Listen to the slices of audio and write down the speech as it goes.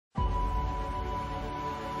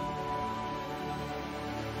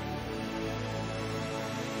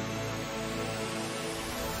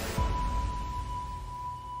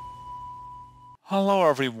Hello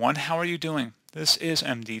everyone, how are you doing? This is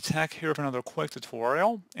MD Tech here with another quick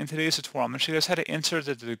tutorial. In today's tutorial, I'm going to show you guys how to insert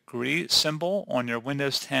the degree symbol on your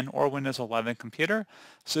Windows 10 or Windows 11 computer.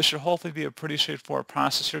 So this should hopefully be a pretty straightforward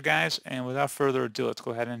process here, guys, and without further ado, let's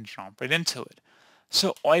go ahead and jump right into it.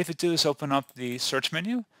 So all you have to do is open up the search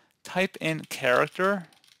menu, type in character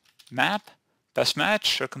map, best match,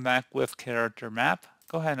 should come back with character map.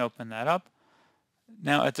 Go ahead and open that up.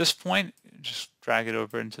 Now at this point, just drag it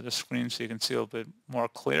over into the screen so you can see a little bit more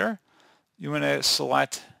clear. You want to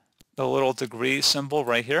select the little degree symbol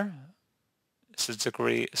right here. It's the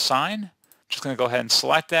degree sign. Just going to go ahead and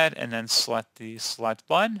select that and then select the select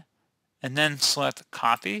button and then select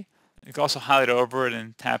copy. You can also highlight over it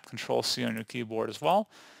and tap Control C on your keyboard as well.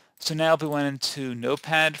 So now if we went into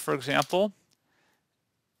Notepad, for example,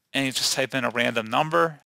 and you just type in a random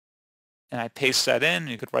number, and I paste that in.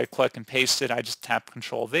 You could right click and paste it. I just tap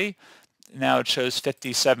Control V. Now it shows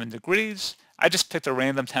 57 degrees. I just picked a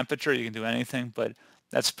random temperature. You can do anything, but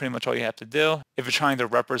that's pretty much all you have to do. If you're trying to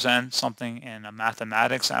represent something in a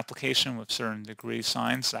mathematics application with certain degree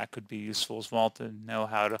signs, that could be useful as well to know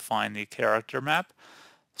how to find the character map.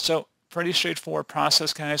 So pretty straightforward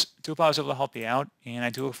process, guys. I do hope I was able to help you out, and I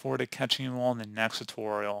do look forward to catching you all in the next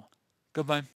tutorial. Goodbye.